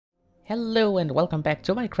Hello and welcome back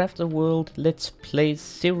to Minecraft the World Let's Play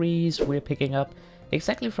series. We're picking up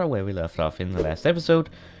exactly from where we left off in the last episode,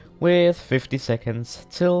 with 50 seconds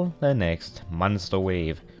till the next monster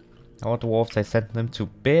wave. Our dwarves, I sent them to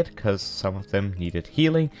bed because some of them needed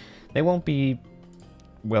healing. They won't be,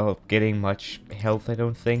 well, getting much health, I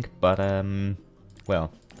don't think, but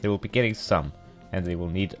well, they will be getting some, and they will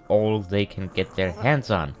need all they can get their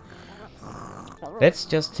hands on. Let's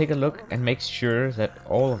just take a look and make sure that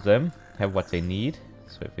all of them have what they need.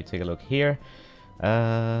 So if we take a look here,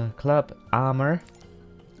 club armor,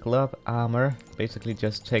 basically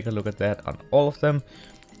just take a look at that on all of them.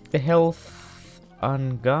 The health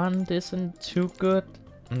on gun isn't too good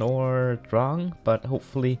nor strong, but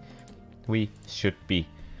hopefully we should be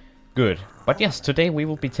good. But yes, today we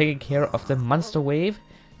will be taking care of the monster wave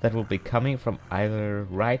that will be coming from either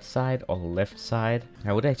right side or left side.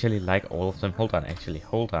 I would actually like all of them. Hold on, actually,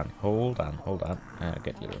 hold on.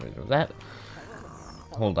 Get rid of that.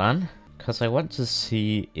 Hold on, because I want to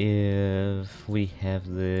see if we have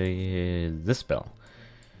this spell.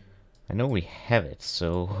 I know we have it,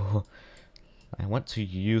 so I want to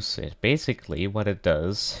use it. Basically, what it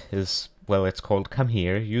does is, well, it's called Come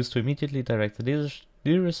Here, used to immediately direct the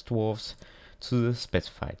nearest dwarves to the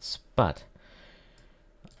specified spot.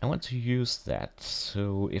 I want to use that,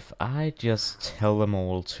 so if I just tell them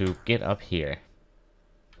all to get up here.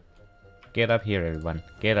 Get up here, everyone.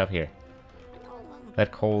 Get up here.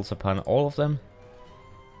 That calls upon all of them.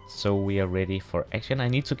 So we are ready for action. I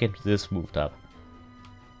need to get this moved up.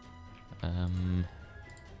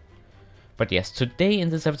 But yes, today in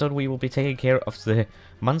this episode we will be taking care of the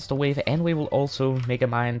monster wave, and we will also make a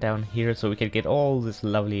mine down here so we can get all this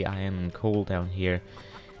lovely iron and coal down here.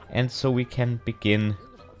 And so we can begin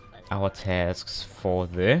our tasks for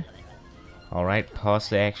the... Alright, pause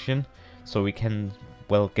the action so we can,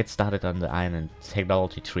 well, get started on the iron and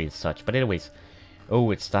technology tree and such. But anyways,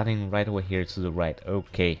 oh, it's starting right over here to the right.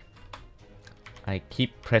 Okay. I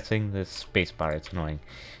keep pressing the spacebar, it's annoying.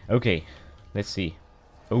 Okay, let's see.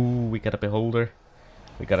 Oh, we got a beholder.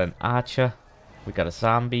 We got an archer. We got a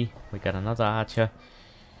zombie. We got another archer.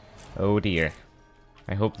 Oh dear.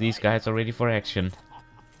 I hope these guys are ready for action,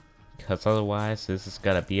 because otherwise this is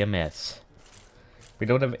gonna be a mess. We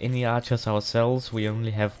don't have any archers ourselves, we only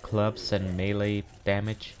have clubs and melee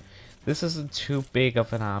damage. This isn't too big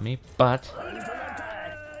of an army, but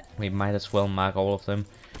we might as well mark all of them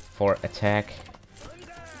for attack.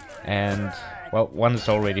 And, well, one is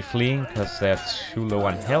already fleeing because they're too low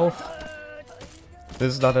on health.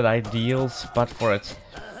 This is not an ideal spot for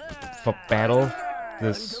battle,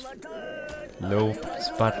 this low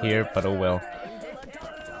spot here, but oh well.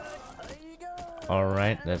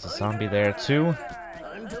 Alright, there's a zombie there too.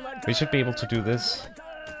 We should be able to do this.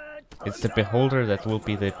 It's the beholder that will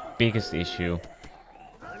be the biggest issue.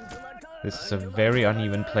 This is a very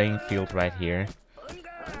uneven playing field right here.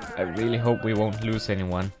 I really hope we won't lose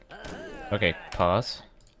anyone. Okay, pause.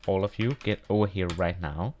 All of you, get over here right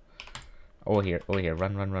now. Over here,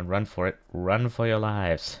 run for it. Run for your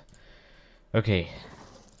lives. Okay,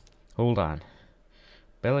 hold on.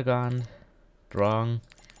 Belagon, Drong.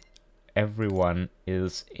 Everyone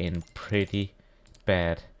is in pretty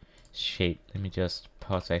bad shape. Let me just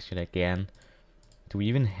pause action again. Do we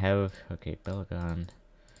even have... Okay, Belagon.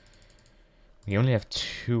 We only have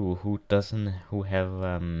two who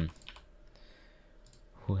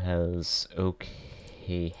has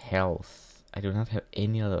okay health. I do not have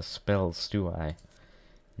any other spells, do I?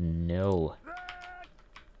 No.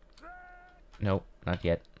 Nope, not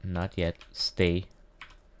yet. Not yet. Stay.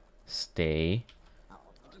 Stay.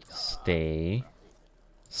 Stay.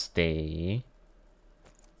 Stay.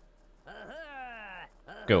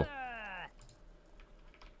 Go.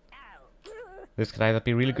 This could either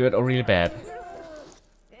be really good or really bad.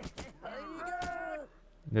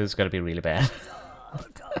 This is gonna be really bad.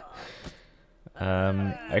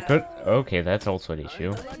 I could... Okay, that's also an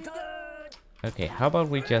issue. Okay, how about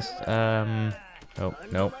we just... Oh,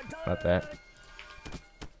 no, not that.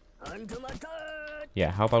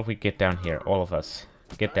 Yeah, how about we get down here, all of us.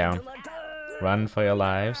 Get down. Run for your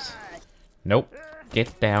lives. Nope.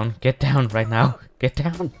 Get down. Get down right now. Get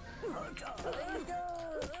down.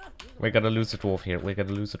 We're gonna lose a dwarf here. We're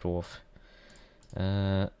gonna lose a dwarf.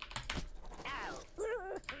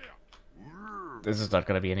 This is not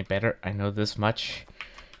gonna be any better. I know this much.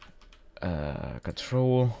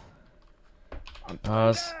 Control.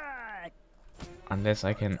 Pause. Unless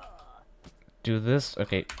I can do this.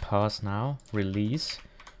 Okay, pause now. Release.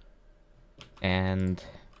 And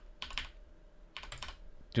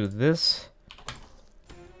do this.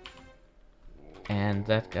 And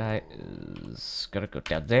that guy is gonna go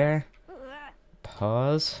down there.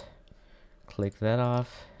 Pause. click that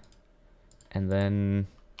off. And then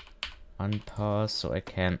unpause so I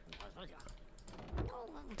can...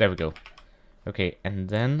 There we go. Okay, and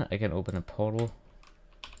then I can open a portal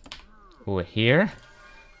over here.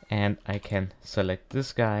 And I can select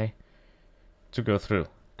this guy to go through.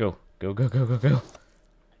 Go, go, go, go, go, go.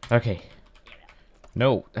 Okay.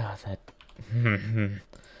 No, that...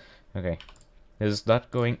 Okay. This is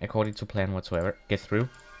not going according to plan whatsoever. Get through.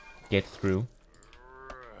 Get through.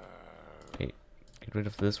 Okay, get rid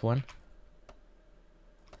of this one.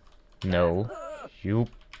 No. You...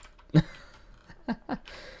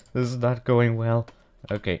 This is not going well.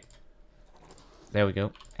 Okay. There we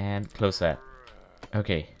go. And close that.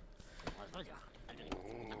 Okay.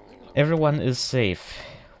 Everyone is safe.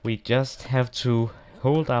 We just have to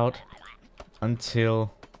hold out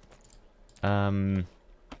until...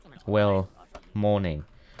 well, morning.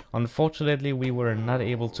 Unfortunately, we were not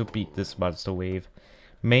able to beat this monster wave.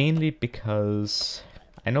 Mainly because...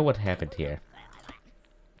 I know what happened here.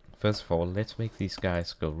 First of all, let's make these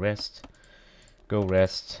guys go rest. Go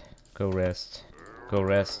rest. Go rest. Go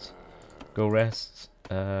rest. Go rest.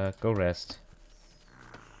 Go rest.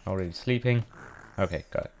 Already sleeping. Okay,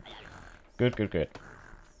 got it. Good, good, good.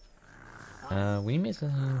 We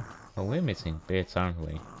missing... Oh, we're missing bits, aren't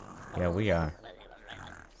we? Yeah, we are.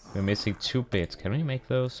 We're missing 2 bits. Can we make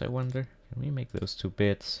those, I wonder? Can we make those 2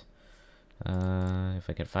 bits? If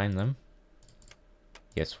I can find them.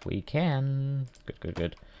 Yes, we can. Good, good,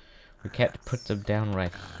 good. We can't put them down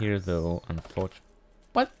right here, though, unfortunately.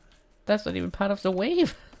 What? That's not even part of the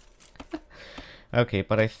wave! Okay,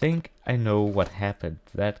 but I think I know what happened.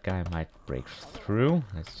 That guy might break through.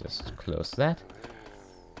 Let's just close that.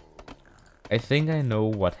 I think I know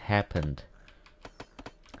what happened.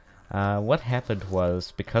 What happened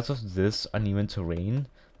was, because of this uneven terrain,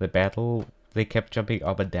 the battle, they kept jumping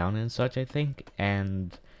up and down and such, I think,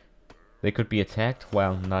 and they could be attacked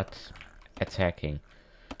while not attacking,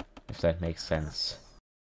 if that makes sense.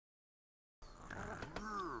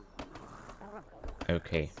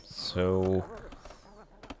 Okay, so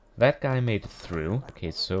that guy made it through.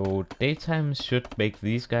 Okay, so daytime should make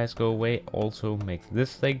these guys go away, also make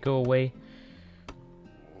this thing go away,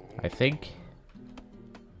 I think.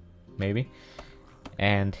 Maybe.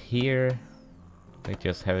 And here, we're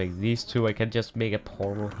just having these 2. I can just make a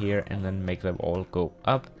portal here and then make them all go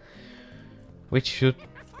up, which should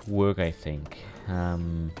work, I think.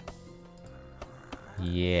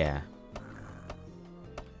 Yeah.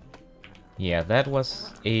 Yeah, that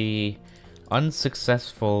was a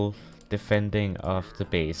unsuccessful defending of the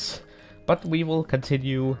base. But we will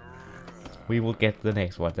continue. We will get the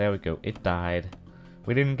next one. There we go. It died.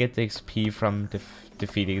 We didn't get the XP from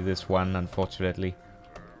defeating this one, unfortunately.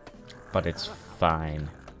 But it's fine.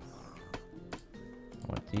 I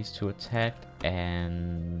want these 2 attacked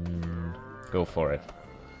and go for it.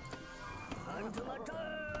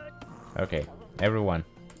 Okay, everyone,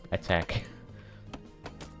 attack.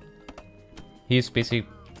 He's busy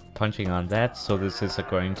punching on that, so this is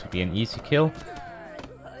going to be an easy kill.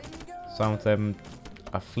 Some of them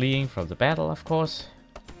are fleeing from the battle, of course.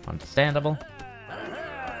 Understandable.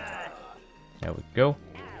 There we go.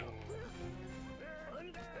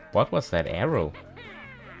 What was that arrow?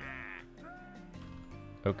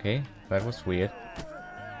 Okay, that was weird.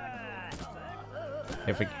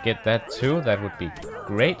 If we could get that too, that would be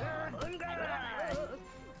great.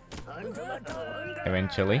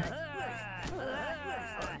 Eventually.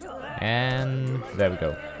 And there we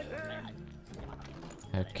go.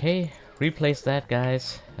 Okay, replace that,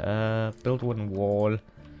 guys. Build wooden wall.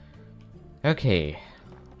 Okay.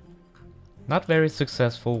 Not very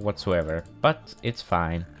successful whatsoever, but it's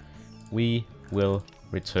fine. We will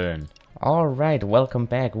return. Alright, welcome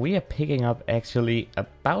back. We are picking up actually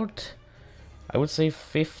about, I would say,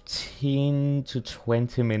 15 to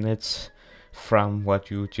 20 minutes from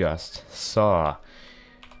what you just saw.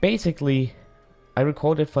 Basically, I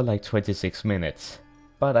recorded for like 26 minutes,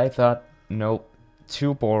 but I thought, nope,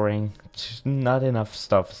 too boring, not enough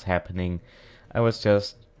stuff is happening. I was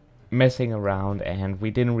just messing around and we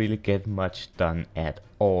didn't really get much done at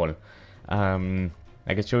all.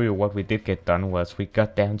 I can show you what we did get done was we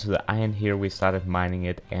got down to the iron here, we started mining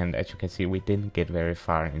it, and as you can see we didn't get very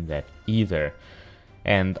far in that either.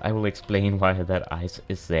 And I will explain why that ice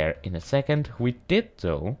is there in a second. We did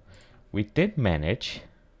though, we did manage,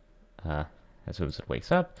 as soon as it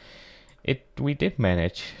wakes up, we did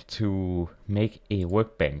manage to make a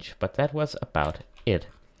workbench, but that was about it.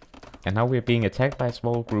 And now we're being attacked by a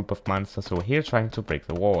small group of monsters over here trying to break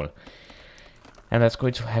the wall. And that's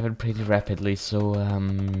going to happen pretty rapidly, so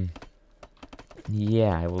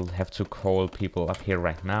yeah, I will have to call people up here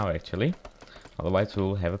right now actually. Otherwise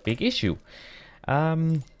we'll have a big issue.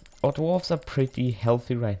 Our dwarves are pretty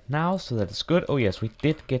healthy right now, so that is good. Oh yes, we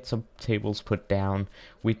did get some tables put down.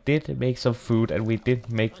 We did make some food, and we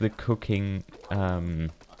did make the cooking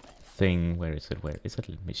thing. Where is it? Where is it?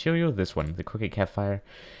 Let me show you. This one, the cooking campfire.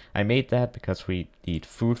 I made that because we need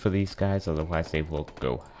food for these guys, otherwise they will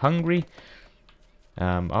go hungry.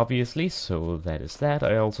 Obviously, so that is that.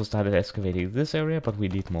 I also started excavating this area, but we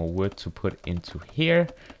need more wood to put into here.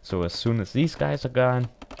 So as soon as these guys are gone...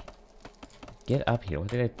 Get up here. What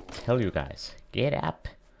did I tell you guys? Get up.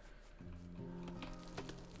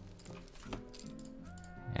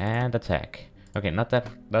 And attack. Okay, not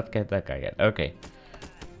get that guy yet. Okay.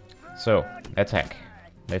 So, attack.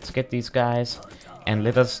 Let's get these guys and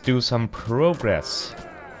let us do some progress.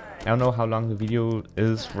 I don't know how long the video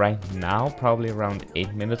is right now. Probably around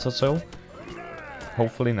 8 minutes or so.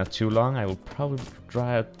 Hopefully not too long. I will probably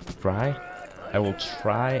I will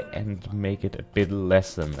try and make it a bit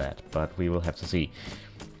less than that, but we will have to see.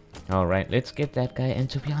 Alright, let's get that guy, and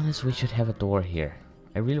to be honest, we should have a door here.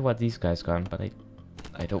 I really want these guys gone, but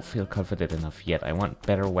I don't feel confident enough yet. I want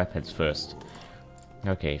better weapons first.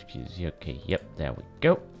 Okay, okay, yep, there we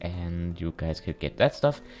go. And you guys could get that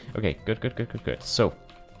stuff. Okay, good. So,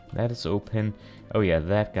 that is open. Oh yeah,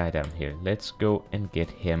 that guy down here. Let's go and get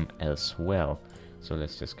him as well. So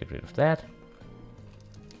let's just get rid of that.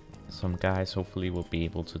 Some guys hopefully will be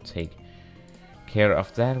able to take care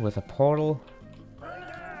of that with a portal.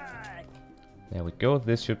 There we go.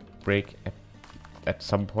 This should break at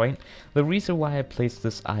some point. The reason why I placed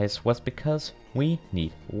this ice was because we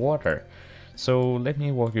need water. So let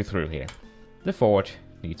me walk you through here. The forge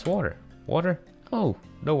needs water. Water? Oh,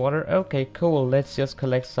 no water. Okay, cool. Let's just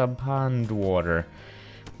collect some pond water.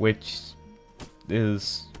 Which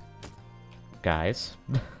is... Guys,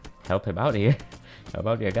 help him out here. How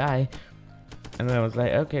about your guy? And then I was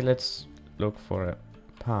like, okay, let's look for a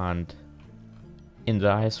pond in the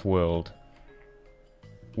ice world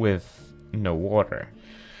with no water.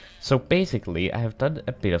 So basically, I have done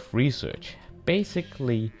a bit of research.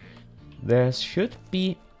 Basically, there should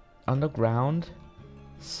be underground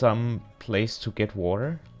some place to get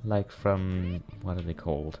water, like from, what are they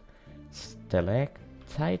called?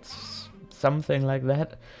 Stalactites? Something like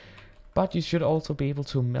that. But you should also be able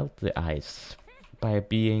to melt the ice by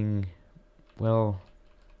being, well,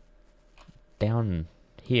 down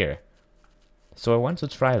here. So I want to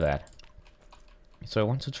try that. So I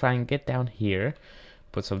want to try and get down here,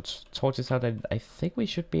 put some torches out, and I think we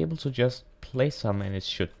should be able to just place some and it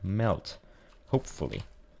should melt. Hopefully.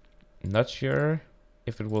 Not sure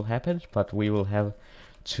if it will happen, but we will have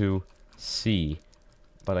to see.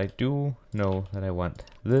 But I do know that I want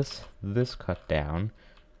this cut down.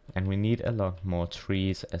 And we need a lot more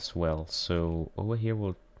trees as well. So over here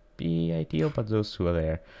will be ideal, but those two are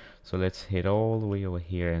there. So let's head all the way over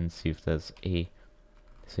here and see if there's a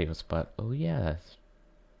safer spot. Oh yeah,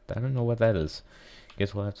 I don't know what that is.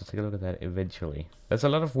 Guess we'll have to take a look at that eventually. There's a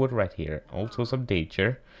lot of wood right here. Also some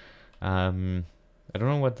danger. I don't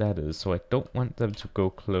know what that is, so I don't want them to go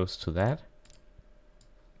close to that.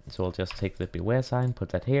 So I'll just take the beware sign, put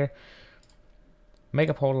that here. Make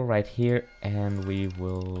a portal right here, and we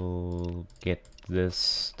will get this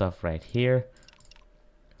stuff right here.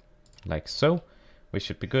 Like so. We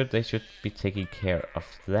should be good. They should be taking care of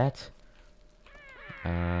that.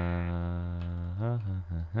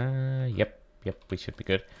 Yep, we should be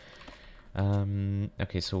good.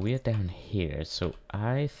 Okay, so we are down here. So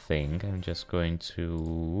I think I'm just going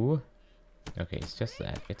to... Okay, it's just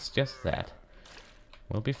that.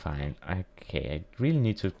 We'll be fine. Okay, I really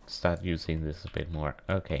need to start using this a bit more.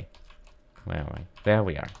 Okay. Where am I? There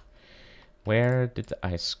we are. Where did the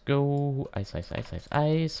ice go?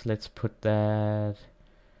 Ice. Let's put that...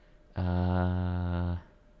 I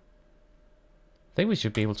think we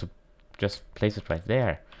should be able to just place it right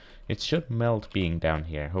there. It should melt being down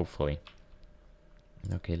here, hopefully.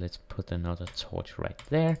 Okay, let's put another torch right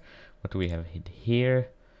there. What do we have here?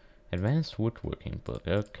 Advanced woodworking book.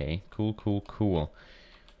 Okay, cool.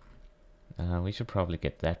 We should probably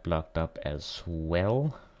get that blocked up as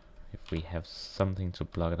well. If we have something to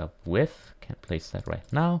block it up with. Can't place that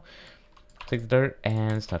right now. Take the dirt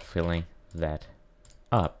and start filling that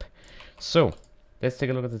up. So, let's take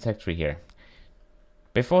a look at the tech tree here.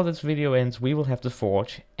 Before this video ends, we will have the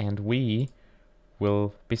forge, and we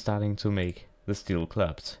will be starting to make the steel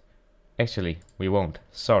clubs. Actually, we won't.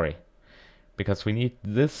 Sorry. Because we need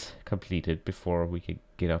this completed before we can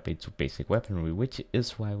get up into basic weaponry, which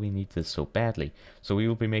is why we need this so badly. So we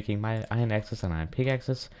will be making my iron axes and iron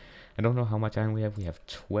pickaxes. I don't know how much iron we have. We have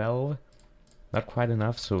 12. Not quite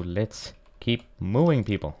enough, so let's keep moving,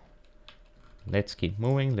 people. let's keep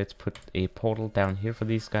moving. Let's put a portal down here for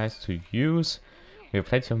these guys to use. We have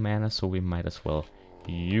plenty of mana, so we might as well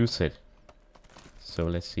use it. So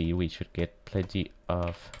let's see, we should get plenty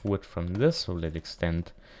of wood from this, so let's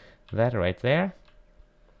extend that right there.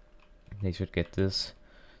 They should get this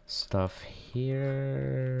stuff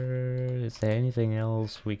here. Is there anything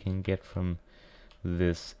else we can get from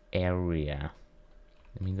this area?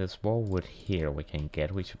 I mean, there's more wood here we can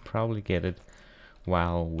get. We should probably get it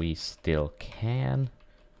while we still can.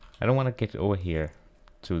 I don't want to get over here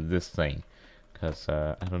to this thing, because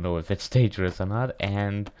I don't know if it's dangerous or not.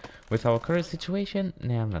 And with our current situation,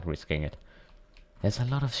 nah, I'm not risking it. There's a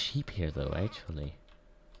lot of sheep here though, actually.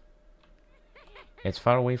 It's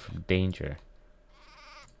far away from danger.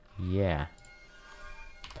 Yeah.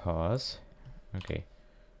 Pause. Okay.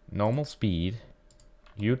 Normal speed.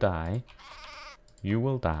 You die. You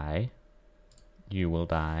will die. You will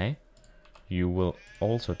die. You will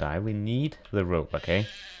also die. We need the rope, okay?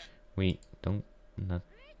 We don't... not...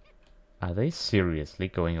 Are they seriously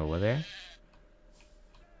going over there?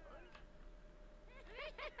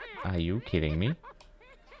 Are you kidding me?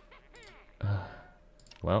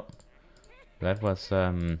 Well, that was,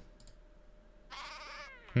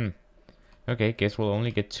 Okay, guess we'll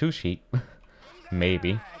only get 2 sheep.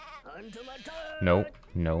 Maybe. No,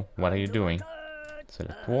 no. What are you doing?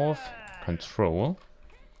 Select dwarf. Control.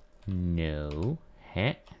 No.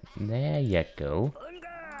 Heh. There you go.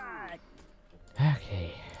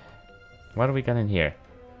 Okay. What do we got in here?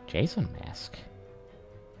 Jason mask.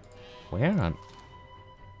 Where on...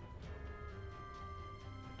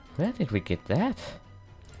 Where did we get that?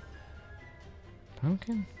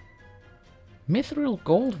 Pumpkin? Mithril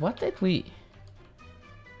gold? What did we...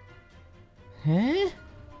 Huh?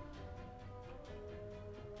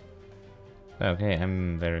 Okay,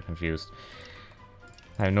 I'm very confused.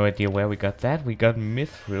 I have no idea where we got that. We got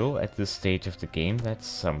mithril at this stage of the game. That's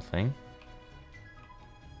something.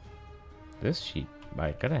 This sheep.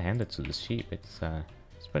 I gotta hand it to the sheep. It's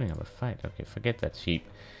putting up a fight. Okay, forget that sheep.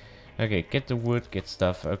 Okay, get the wood, get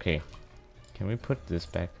stuff. Okay. Can we put this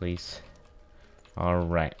back, please?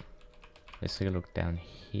 Alright. Let's take a look down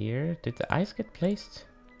here. Did the ice get placed?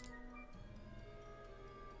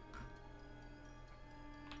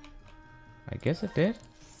 I guess it did.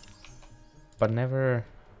 But never...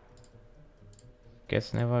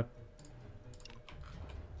 Guess never...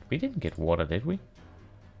 We didn't get water, did we?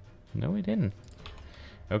 No, we didn't.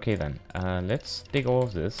 Okay then. Let's dig all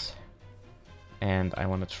of this. And I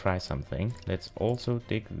want to try something. Let's also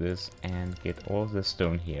dig this and get all of this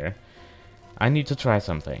stone here. I need to try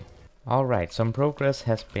something. Alright, some progress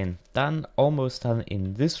has been done. Almost done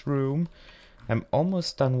in this room. I'm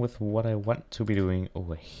almost done with what I want to be doing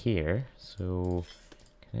over here. So,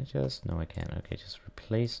 can I just... No, I can't. Okay, just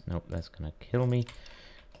replace... Nope, that's gonna kill me.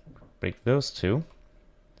 Break those two.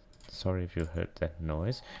 Sorry if you heard that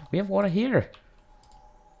noise. We have water here.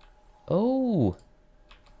 Oh.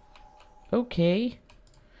 Okay.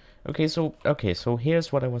 Okay, so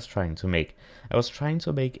here's what I was trying to make. I was trying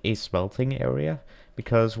to make a smelting area,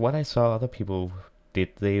 because what I saw other people did,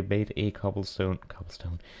 they made a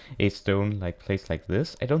a stone like place like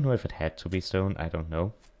this. I don't know if it had to be stone, I don't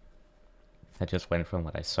know. I just went from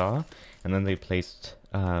what I saw, and then they placed,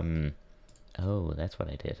 oh, that's what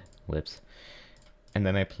I did. Whoops. And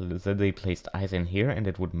then they placed ice in here, and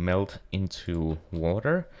it would melt into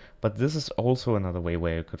water. But this is also another way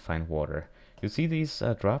where you could find water. You see these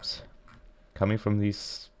drops coming from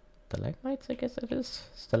these stalagmites, I guess it is?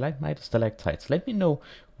 Stalagmite, stalactites. Let me know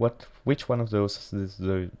which one of those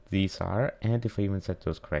these are, and if I even said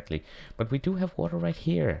those correctly. But we do have water right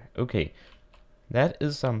here. Okay, that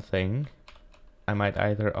is something I might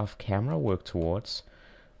either off camera work towards,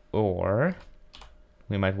 or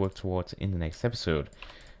we might work towards in the next episode.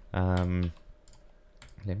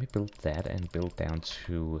 Let me build that and build down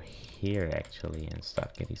to here actually and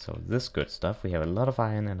start getting some of this good stuff. We have a lot of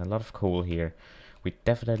iron and a lot of coal here. We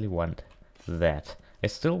definitely want that. I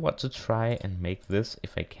still want to try and make this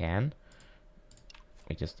if I can.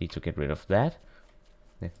 We just need to get rid of that.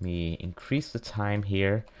 Let me increase the time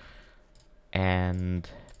here and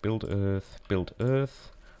build earth, build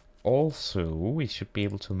earth. Also, we should be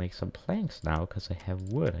able to make some planks now, because I have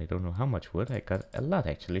wood. I don't know how much wood. I got a lot,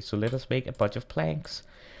 actually. So let us make a bunch of planks.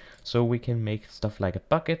 So we can make stuff like a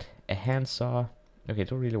bucket, a handsaw. Okay, I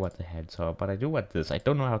don't really want the handsaw, but I do want this. I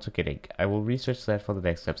don't know how to get ink. I will research that for the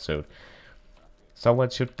next episode.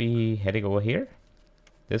 Someone should be heading over here.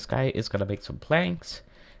 This guy is gonna make some planks.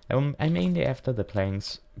 I'm mainly after the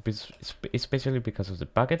planks, especially because of the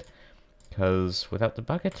bucket. Because without the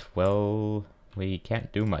bucket, well... we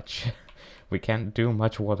can't do much. We can't do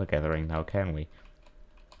much water gathering now, can we?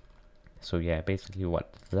 So yeah, basically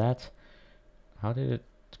what that. How did it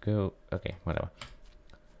go? Okay, whatever.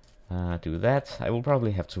 Do that. I will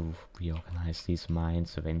probably have to reorganize these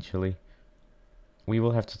mines eventually. We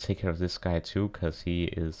will have to take care of this guy too, because he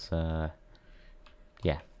is,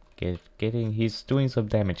 yeah, he's doing some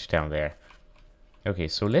damage down there. Okay,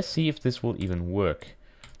 so let's see if this will even work.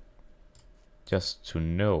 Just to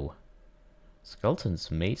know. Skeleton's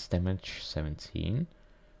mace damage 17.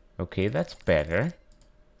 Okay, that's better.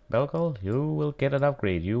 Belgol, you will get an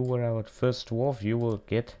upgrade. You were our first dwarf, you will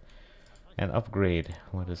get an upgrade.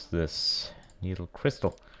 What is this? Needle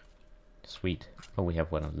crystal. Sweet. Oh, we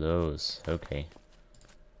have one of those. Okay.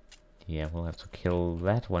 Yeah, we'll have to kill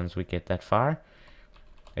that once we get that far.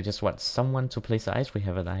 I just want someone to place ice. We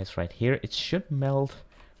have an ice right here. It should melt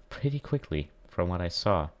pretty quickly from what I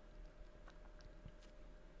saw.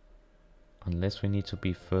 Unless we need to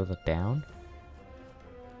be further down.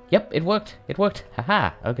 Yep, it worked. It worked.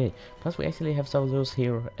 Haha. Okay. Plus we actually have some of those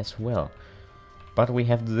here as well. But we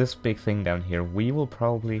have this big thing down here. We will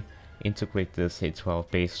probably integrate this into our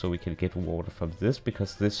base so we can get water from this,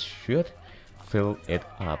 because this should fill it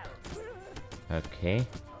up. Okay.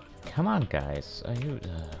 Come on, guys. Are you...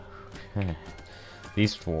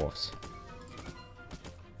 These dwarves.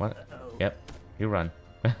 What? Yep. You run.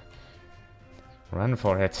 Run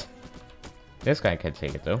for it. This guy can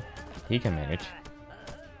take it, though. He can manage.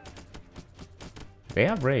 They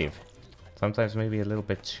are brave. Sometimes maybe a little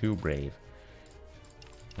bit too brave.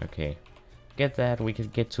 Okay. Get that. We can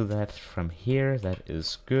get to that from here. That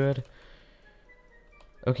is good.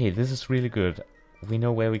 Okay, this is really good. We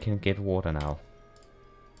know where we can get water now.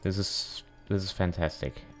 This is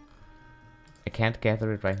fantastic. I can't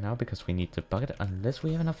gather it right now because we need the bucket, unless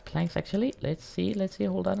we have enough planks actually. Let's see.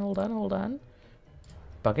 Hold on.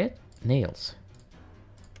 Bucket. Nails.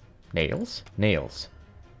 Nails.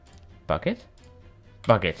 Bucket.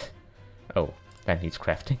 Oh, that needs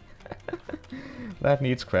crafting. That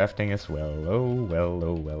needs crafting as well. Oh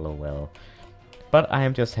well. But I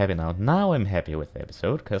am just happy now. Now I'm happy with the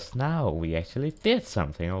episode, because now we actually did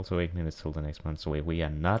something. Also 8 minutes till the next month's away. We are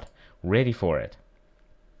not ready for it.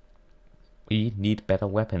 We need better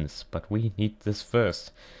weapons, but we need this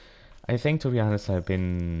first. I think, to be honest, I've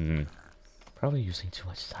been probably using too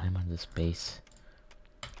much time on this base.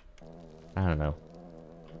 I don't know.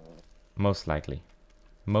 Most likely.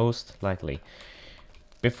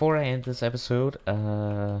 Before I end this episode,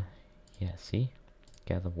 yeah, see?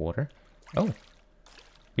 Gather water. Oh!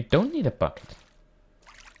 We don't need a bucket.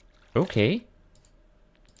 Okay.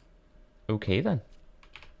 Okay then.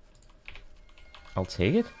 I'll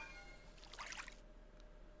take it.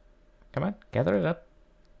 Come on, gather it up.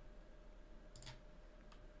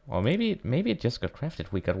 Or maybe it just got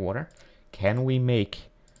crafted. We got water. Can we make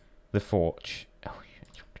the forge? Oh,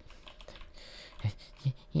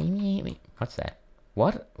 what's that?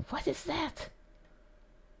 What is that?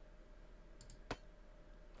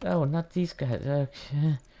 Oh, not these guys.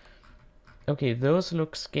 Okay, those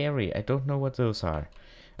look scary. I don't know what those are.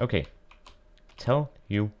 Okay. Tell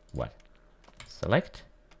you what. Select.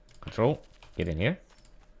 Control. Get in here.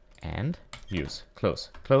 And use. Close.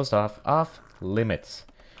 Closed off. Off. Limits.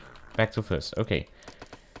 Back to first. Okay.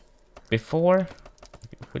 Before...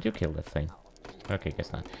 Would you kill that thing? Okay,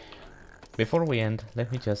 guess not. Before we end,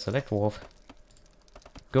 let me just select wolf.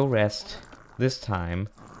 Go rest. This time,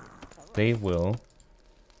 they will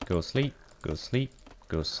go sleep, go sleep,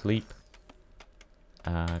 go sleep,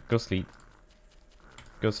 go sleep,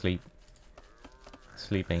 go sleep,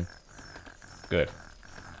 sleeping. Good.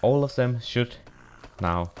 All of them should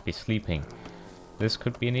now be sleeping. This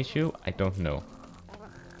could be an issue, I don't know.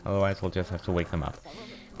 Otherwise, we'll just have to wake them up.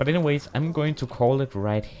 But anyways, I'm going to call it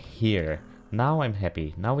right here. Now I'm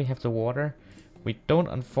happy. Now we have the water. We don't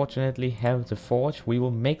unfortunately have the forge. We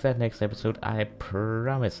will make that next episode, I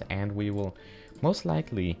promise. And we will most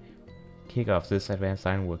likely kick off this advanced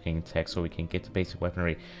ironworking tech so we can get the basic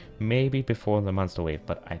weaponry. Maybe before the monster wave,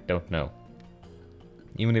 but I don't know.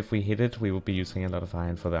 Even if we hit it, we will be using a lot of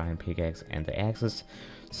iron for the iron pickaxe and the axes.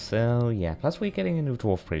 So yeah, plus we're getting a new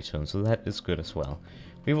dwarf pretty soon, so that is good as well.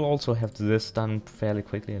 We will also have this done fairly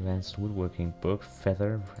quickly. Advanced woodworking book,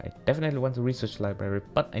 feather. I definitely want the research library,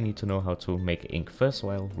 but I need to know how to make ink first,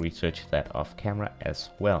 so I'll research that off camera as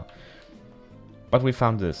well. But we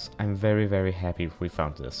found this. I'm very, very happy we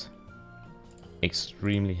found this.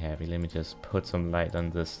 Extremely happy. Let me just put some light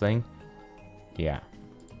on this thing. Yeah.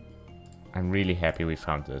 I'm really happy we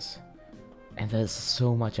found this. And there's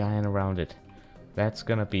so much iron around it. That's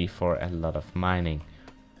gonna be for a lot of mining.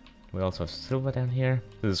 We also have silver down here.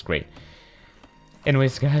 This is great.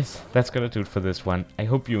 Anyways, guys, that's gonna do it for this one. I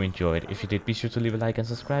hope you enjoyed. If you did, be sure to leave a like and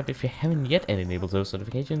subscribe if you haven't yet, and enable those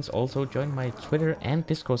notifications. Also, join my Twitter and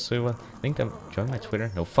Discord server. Link down. Join my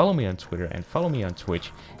Twitter. No, follow me on Twitter and follow me on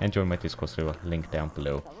Twitch, and join my Discord server. Link down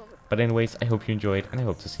below. But anyways, I hope you enjoyed, and I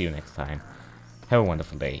hope to see you next time. Have a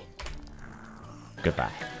wonderful day.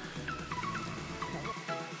 Goodbye.